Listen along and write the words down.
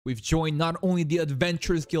We've joined not only the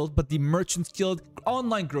Adventurers Guild, but the Merchants Guild.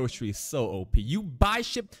 Online groceries, so OP. You buy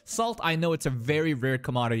ship salt, I know it's a very rare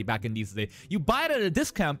commodity back in these days. You buy it at a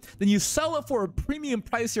discount, then you sell it for a premium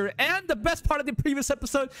price here. And the best part of the previous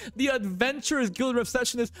episode, the Adventurers Guild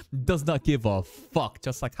receptionist does not give a fuck.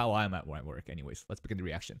 Just like how I'm at work. Anyways, let's begin the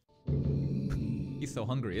reaction. He's so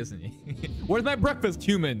hungry, isn't he? Where's my breakfast,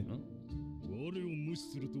 human?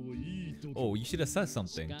 Oh, you should have said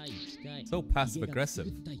something. So passive-aggressive.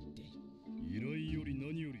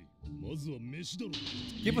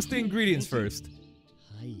 Give us the ingredients first.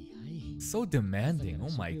 So demanding.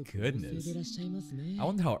 Oh my goodness. I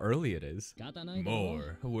wonder how early it is.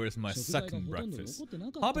 More. Where's my second breakfast?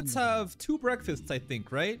 Hobbits have 2 breakfasts, I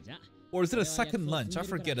think, right? Or is it a second lunch? I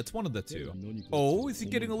forget. It's one of the 2. Oh, is he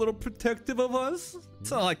getting a little protective of us?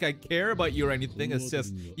 It's not like I care about you or anything. It's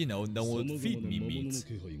just, you know, no one will feed me meat.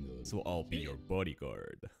 So I'll be your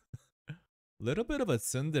bodyguard. Little bit of a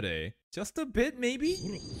tsundere. Just a bit, maybe?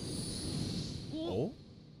 Oh?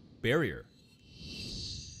 Barrier.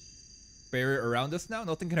 Barrier around us now?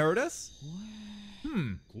 Nothing can hurt us?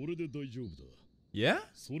 Yeah?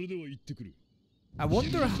 I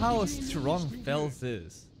wonder how strong Fells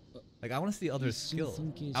is. Like, I want to see other skill.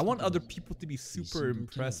 I want other people to be super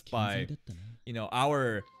impressed by, you know,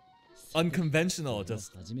 our unconventional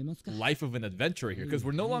just life of an adventurer here. Because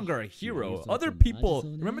we're no longer a hero. Other people,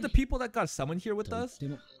 remember the people that got summoned here with us?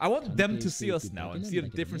 I want them to see us now and see the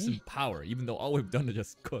difference in power. Even though all we've done is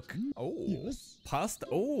just cook. Oh, pasta.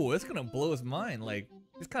 Oh, that's going to blow his mind. Like,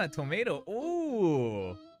 this kind of tomato.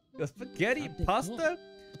 Oh, the spaghetti pasta.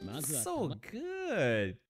 So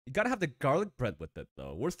good. You gotta have the garlic bread with it,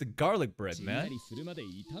 though. Where's the garlic bread, man?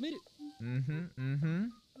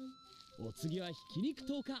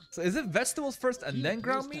 So is it vegetables first and then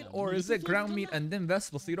ground meat, or is it ground meat and then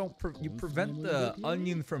vegetables? So you don't you prevent the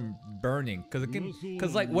onion from burning,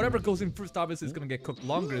 because like whatever goes in first obviously is gonna get cooked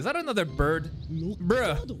longer. Is that another bird?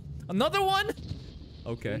 Bruh, another one?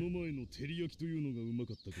 Okay.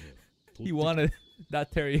 He wanted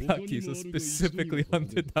that teriyaki, so specifically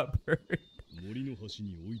hunted that bird.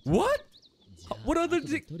 What? What other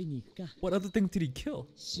thing did he kill?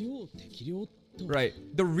 Right.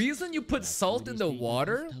 The reason you put salt in the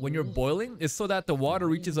water when you're boiling is so that the water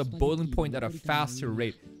reaches a boiling point at a faster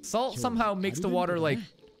rate. Salt somehow makes the water like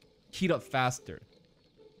heat up faster.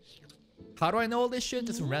 How do I know all this shit?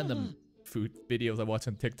 Just random food videos I watch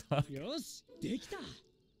on TikTok.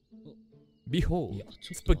 Behold,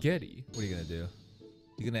 spaghetti. What are you gonna do?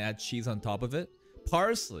 You gonna add cheese on top of it?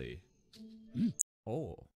 Parsley.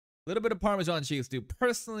 Oh, a little bit of Parmesan cheese, dude.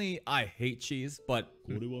 Personally, I hate cheese, but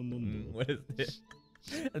what is this?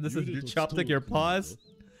 And this is your chopstick, your paws.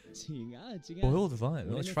 Boiled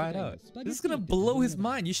vine. Let's try it out. This is gonna blow his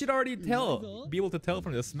mind. You should already be able to tell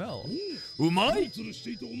from the smell. Umai?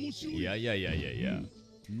 Yeah.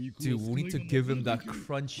 Dude, we need to give him that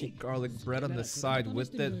crunchy garlic bread on the side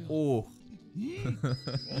with it. Oh.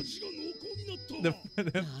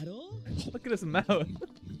 Look at his mouth.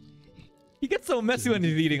 He gets so messy when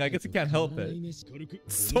he's eating. I guess he can't help it.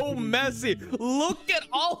 So messy. Look at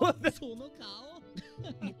all of this.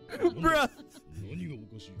 Bruh.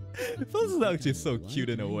 This is actually so cute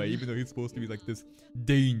in a way, even though he's supposed to be like this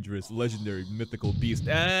dangerous, legendary, mythical beast.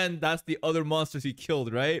 And that's the other monsters he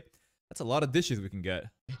killed, right? That's a lot of dishes we can get.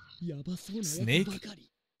 Snake?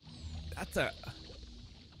 That's a...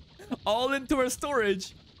 all into our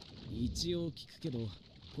storage.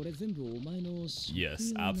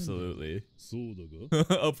 Yes, absolutely.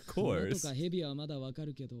 Of course.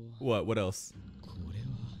 What else?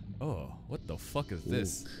 Oh, what the fuck is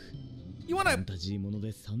this? You wanna...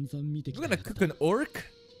 You're gonna cook an orc?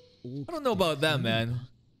 I don't know about that, man.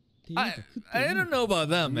 I don't know about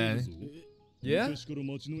that, man. Yeah?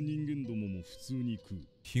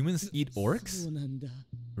 Humans eat orcs?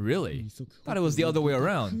 Really? Thought it was the other way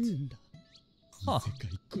around. Huh.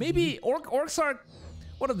 Maybe orcs are...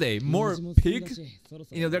 What are they? More pig?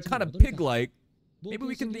 You know, they're kind of pig-like. Maybe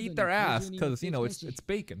we can eat their ass, because, you know, it's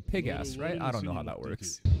bacon. Pig ass, right? I don't know how that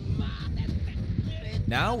works.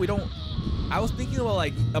 Now we don't... I was thinking about,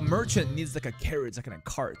 like, a merchant needs, like, a carriage, like, in a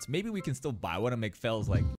cart. Maybe we can still buy one and make Fells,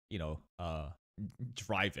 like, you know,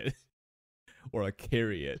 drive it. Or, like,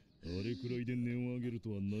 carry it.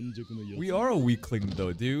 We are a weakling,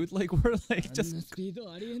 though, dude. Like, we're, like, just...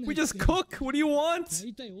 We just cook! What do you want?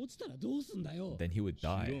 Then he would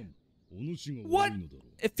die. What?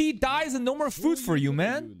 If he dies, then no more food for you,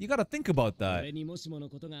 man. You gotta think about that.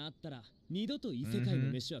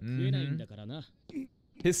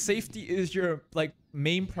 His safety is your, like,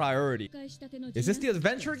 main priority. Is this the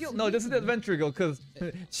Adventure Guild? No, this is the Adventure Guild because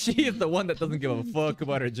she is the one that doesn't give a fuck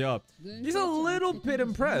about her job. He's a little bit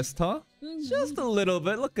impressed, huh? Just a little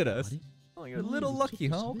bit. Look at us. Oh, you're a little lucky,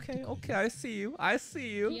 huh? Okay, okay, I see you. I see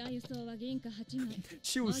you.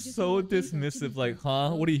 She was so dismissive, like,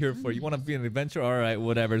 huh? What are you here for? You want to be an adventurer? Alright,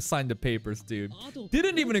 whatever. Sign the papers, dude.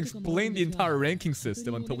 Didn't even explain the entire ranking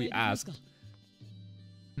system until we asked.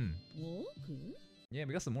 Yeah,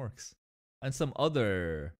 we got some orcs. And some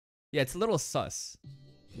other... Yeah, it's a little sus.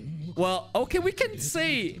 Well, okay, we can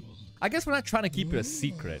say... I guess we're not trying to keep it a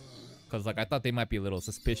secret. Because, like, I thought they might be a little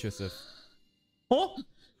suspicious if... Oh!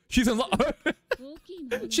 She's in love.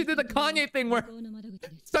 She did the Kanye thing where...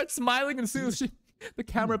 Starts smiling and soon as she... The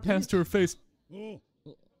camera pans to her face.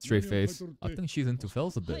 Straight face. I think she's into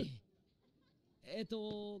Fells a bit.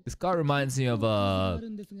 This guy reminds me of,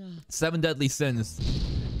 7 Deadly Sins.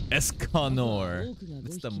 Escanor.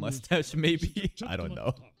 It's the mustache, maybe? I don't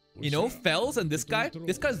know. You know, Fells and this guy's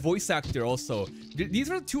voice actor also.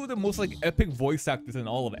 These are two of the most, like, epic voice actors in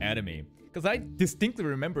all of anime. Because I distinctly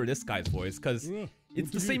remember this guy's voice, because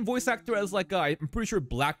it's the same voice actor as, like, I'm pretty sure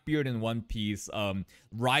Blackbeard in One Piece,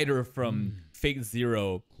 Ryder from Fate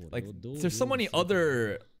Zero. Like, there's so many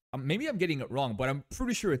other... maybe I'm getting it wrong, but I'm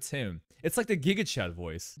pretty sure it's him. It's like the Giga Chad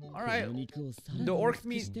voice. Alright, the orc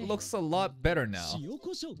meat looks a lot better now.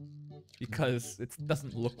 Because it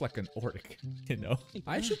doesn't look like an orc, you know?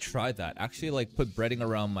 I should try that. Actually, like, put breading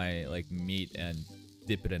around my, like, meat and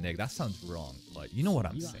dip it in egg. That sounds wrong, but you know what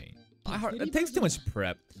I'm saying. It takes too much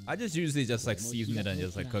prep. I just usually just, like, season it and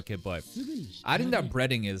just, like, cook it, but adding that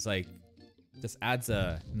breading is, like, just adds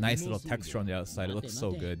a nice little texture on the outside. It looks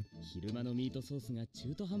so good.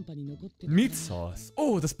 Meat sauce.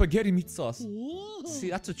 Oh, the spaghetti meat sauce.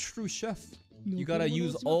 See, that's a true chef. You gotta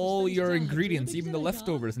use all your ingredients, even the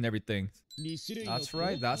leftovers and everything. That's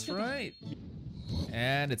right, that's right.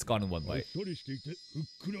 And it's gone in one bite.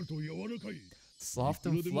 Soft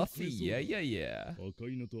and fluffy, yeah, yeah, yeah.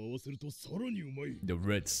 The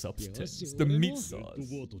red substance, the meat sauce.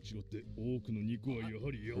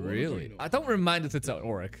 Really? I don't remind if it's an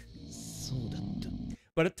orc.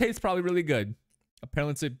 But it tastes probably really good.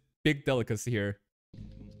 Apparently it's a big delicacy here.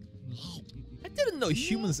 I didn't know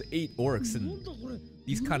humans ate orcs in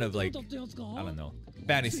these kind of, like, I don't know,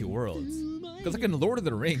 fantasy worlds. Because like in Lord of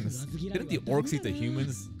the Rings, didn't the orcs eat the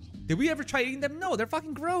humans? Did we ever try eating them? No, they're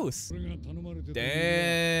fucking gross.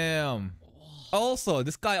 Damn. Also,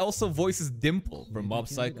 this guy also voices Dimple from Mob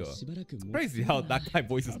Psycho. It's crazy how that guy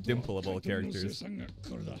voices Dimple of all characters.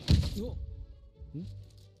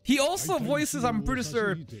 He also voices, I'm pretty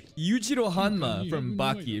sure, Yujiro Hanma from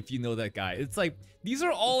Baki, if you know that guy. It's like, these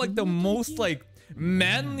are all like the most like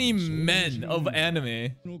manly men of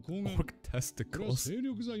anime. Orc testicles.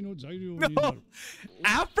 No!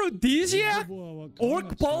 Aphrodisiac?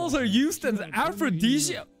 Orc balls are used as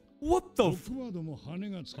aphrodisiac? What the f...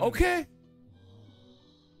 Okay.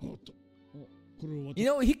 You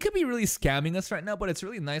know, he could be really scamming us right now, but it's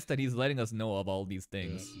really nice that he's letting us know of all these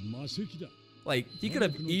things. Like, he could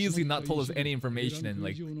have easily not told us any information and,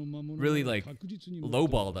 like, really, like,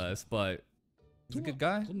 lowballed us, but he's a good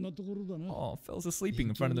guy. Oh, Fells is sleeping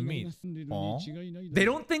in front of the meat. Aw. They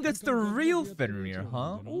don't think it's the real FENRIR,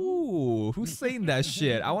 huh? Ooh, who's saying that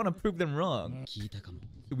shit? I want to prove them wrong.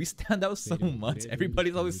 We stand out so much.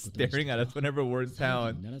 Everybody's always staring at us whenever we're in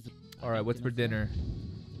town. Alright, what's for dinner?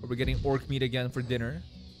 Are we getting orc meat again for dinner?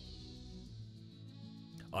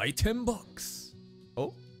 Item box.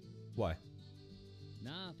 Oh? Why?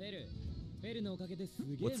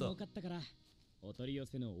 What's up?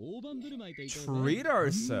 Treat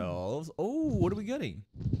ourselves? Oh, what are we getting?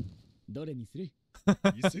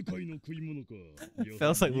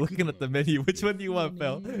 Fel's like looking at the menu. Which one do you want,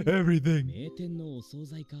 Fel? Everything.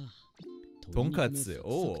 Tonkatsu.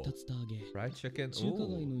 Oh. Fried chicken.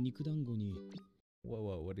 Oh.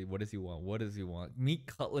 Whoa, what does he want? What does he want? Meat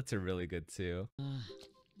cutlets are really good too.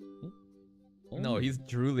 No, he's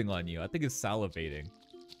drooling on you. I think he's salivating.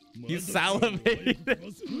 He's salivating.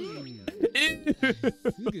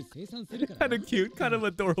 Kind of cute, kind of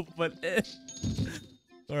adorable, but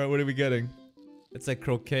Alright, what are we getting? It's like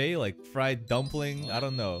croquet, like fried dumpling, I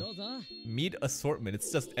don't know. Meat assortment,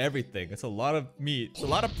 it's just everything. It's a lot of meat. It's a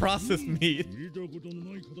lot of processed meat.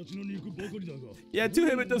 Yeah, to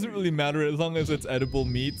him it doesn't really matter as long as it's edible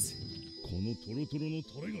meat.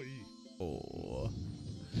 Oh.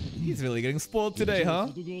 He's really getting spoiled today, huh?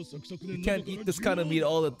 You can't eat this kind of meat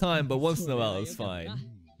all the time, but once in a while it's fine.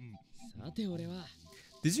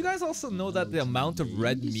 Did you guys also know that the amount of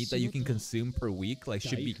red meat that you can consume per week like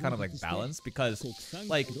should be kind of like balanced? Because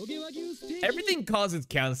like everything causes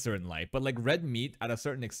cancer in life, but like red meat at a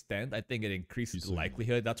certain extent, I think it increases the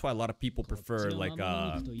likelihood. That's why a lot of people prefer like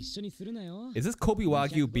is this Kobe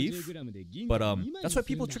Wagyu beef? But that's why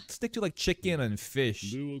people stick to like chicken and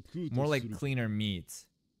fish, more like cleaner meat.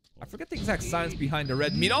 I forget the exact science behind the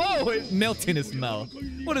red meat. Oh, it melted in his mouth.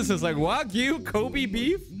 What is this, like Wagyu Kobe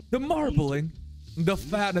beef? The marbling. The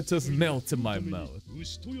fat that just melts in my mouth.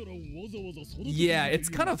 Yeah, it's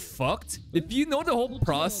kind of fucked. If you know the whole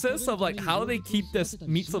process of like how they keep this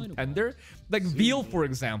meat so tender, like veal for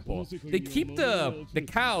example, they keep the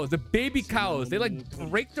cows, the baby cows, they like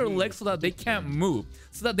break their legs so that they can't move,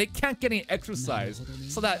 so that they can't get any exercise,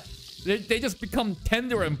 so that they just become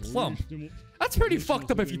tender and plump. That's pretty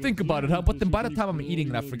fucked up if you think about it, huh? But then by the time I'm eating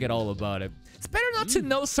it, I forget all about it. It's better not to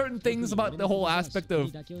know certain things about the whole aspect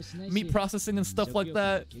of meat processing and stuff like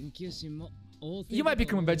that. You might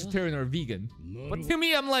become a vegetarian or a vegan. But to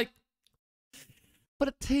me, I'm like, but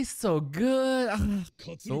it tastes so good.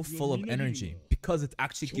 So full of energy. Because it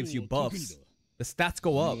actually gives you buffs. The stats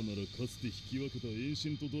go up.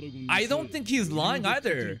 I don't think he's lying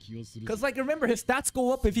either. Because, like, remember, his stats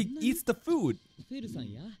go up if he eats the food.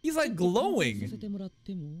 He's, like, glowing.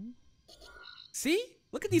 See?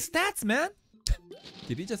 Look at these stats, man.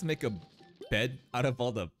 Did he just make a bed out of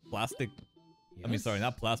all the plastic... I mean, sorry,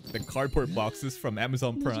 not plastic. The cardboard boxes from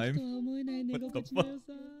Amazon Prime. What the fuck?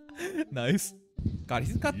 Nice. God,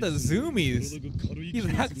 he's got the zoomies. He's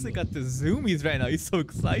actually got the zoomies right now. He's so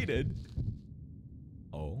excited.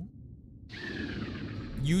 Oh.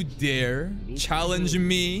 You dare challenge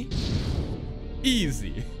me?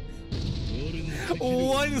 Easy.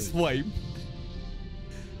 One swipe.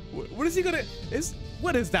 What is he gonna...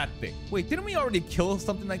 What is that thing? Wait, didn't we already kill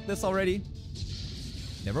something like this already?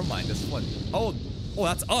 Never mind, this one. Oh,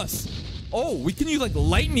 that's us. Oh, we can use like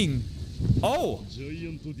lightning. Oh. I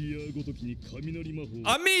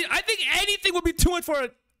mean, I think anything would be too much for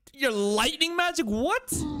your lightning magic. What?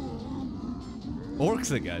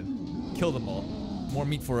 Orcs again. Kill them all. More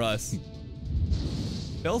meat for us.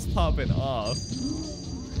 Bells popping off.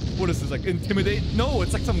 What is this, like intimidate? No,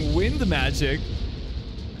 it's like some wind magic.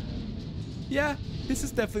 Yeah, this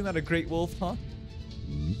is definitely not a great wolf, huh?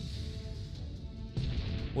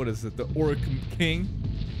 What is it, the Orc King?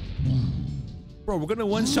 Bro, we're gonna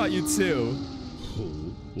one-shot you too.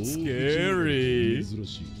 Scary.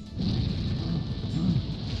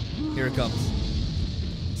 Here it comes.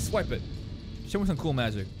 Swipe it. Show me some cool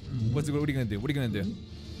magic. What are you gonna do? What are you gonna do?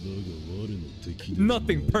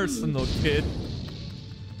 Nothing personal, kid.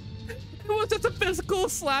 It was just a physical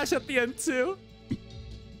slash at the end too.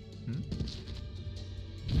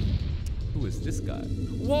 Who is this guy?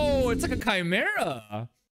 Whoa, it's like a chimera.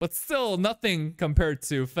 But still nothing compared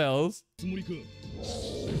to Fells.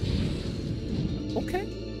 Okay.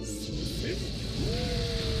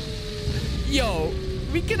 Yo,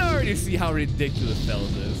 we can already see how ridiculous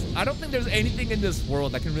Fells is. I don't think there's anything in this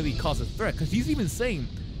world that can really cause a threat, because he's even saying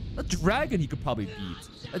a dragon he could probably beat.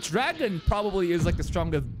 A dragon probably is like the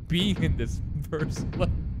strongest being in this verse.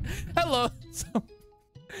 Hello. So,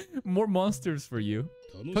 more monsters for you.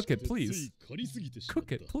 Cook it, please.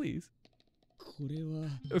 Cook it, please.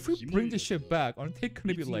 If we bring this shit back, aren't they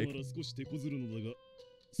gonna be like...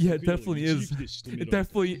 Yeah, it definitely is. It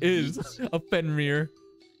definitely is a FENRIR.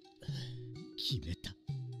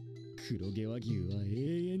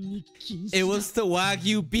 It was the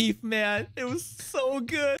Wagyu beef, man. It was so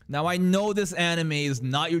good. Now, I know this anime is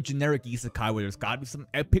not your generic Isekai where there's gotta be some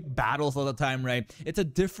epic battles all the time, right? It's a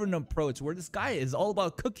different approach where this guy is all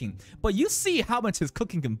about cooking. But you see how much his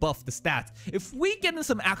cooking can buff the stats. If we get in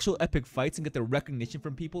some actual epic fights and get the recognition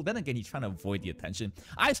from people, then again, he's trying to avoid the attention.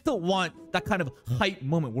 I still want that kind of hype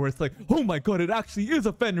moment where it's like, oh my god, it actually is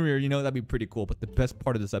a FENRIR, you know? That'd be pretty cool. But the best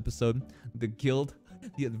part of this episode, the guild...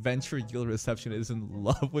 The adventure guild reception is in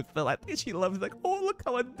love with Phil. I think she loves like, oh, look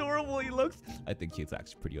how adorable he looks. I think he's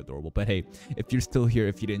actually pretty adorable. But hey, if you're still here,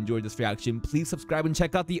 if you enjoyed this reaction, please subscribe and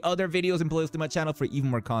check out the other videos and playlists in my channel for even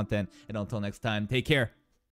more content. And until next time, take care.